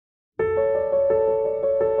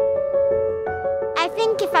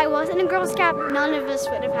I wasn't a Girl Scout, none of this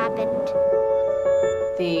would have happened.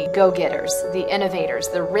 The go-getters, the innovators,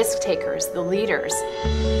 the risk-takers, the leaders.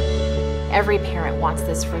 Every parent wants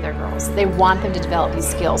this for their girls. They want them to develop these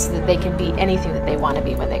skills so that they can be anything that they want to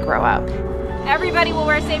be when they grow up. Everybody will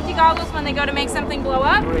wear safety goggles when they go to make something blow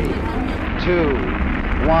up. 3, 2,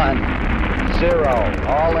 1, 0.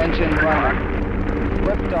 All engine running.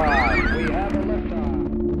 Liftoff. We have a liftoff.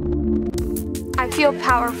 I feel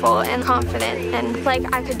powerful and confident and like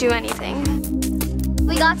I could do anything.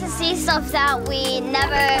 We got to see stuff that we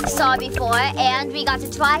never saw before, and we got to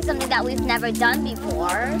try something that we've never done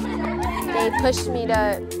before. They pushed me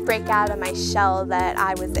to break out of my shell that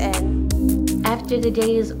I was in. After the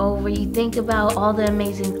day is over, you think about all the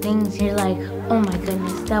amazing things. You're like, oh my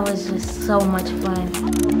goodness, that was just so much fun.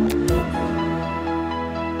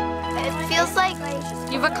 It feels like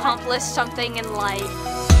you've accomplished something in life.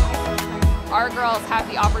 Our girls have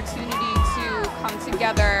the opportunity to come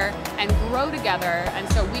together and grow together, and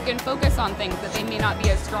so we can focus on things that they may not be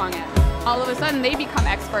as strong in. All of a sudden they become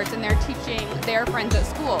experts and they're teaching their friends at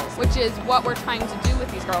schools, which is what we're trying to do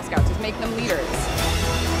with these Girl Scouts, is make them leaders.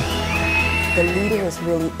 The leader is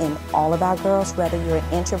really in all of our girls, whether you're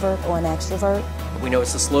an introvert or an extrovert. We know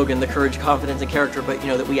it's the slogan, the courage, confidence, and character, but you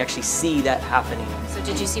know that we actually see that happening. So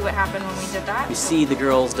did you see what happened when we did that? We see the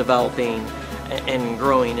girls developing and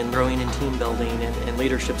growing in team building and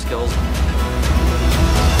leadership skills. A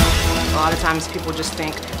lot of times people just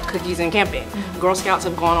think cookies and camping. Girl Scouts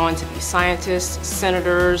have gone on to be scientists,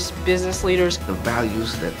 senators, business leaders. The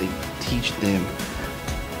values that they teach them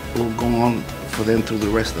will go on for them through the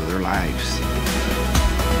rest of their lives.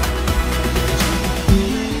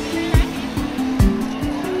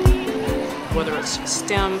 Whether it's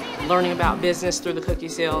STEM, learning about business through the cookie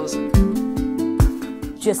sales.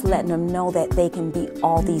 Just letting them know that they can be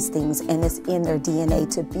all these things and it's in their DNA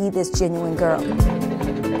to be this genuine girl.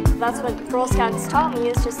 That's what Girl Scouts taught me,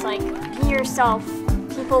 is just like, be yourself.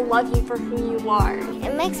 People love you for who you are.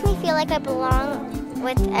 It makes me feel like I belong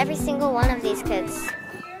with every single one of these kids.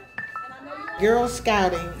 Girl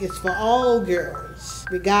Scouting is for all girls,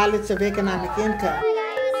 regardless of economic income.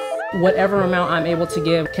 Whatever amount I'm able to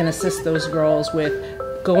give can assist those girls with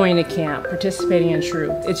going to camp, participating in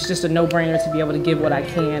troop. It's just a no-brainer to be able to give what I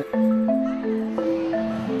can.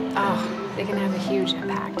 Oh, they can have a huge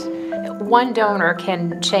impact. One donor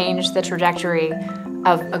can change the trajectory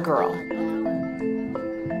of a girl.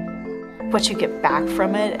 What you get back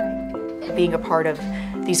from it, being a part of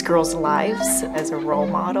these girls' lives as a role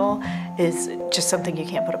model, is just something you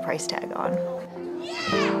can't put a price tag on.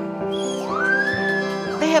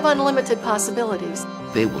 They have unlimited possibilities.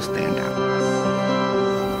 They will stand out.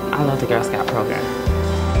 I love the Girl Scout program.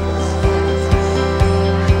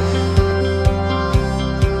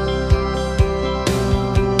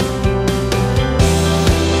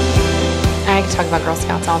 I can talk about Girl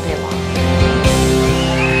Scouts all day long.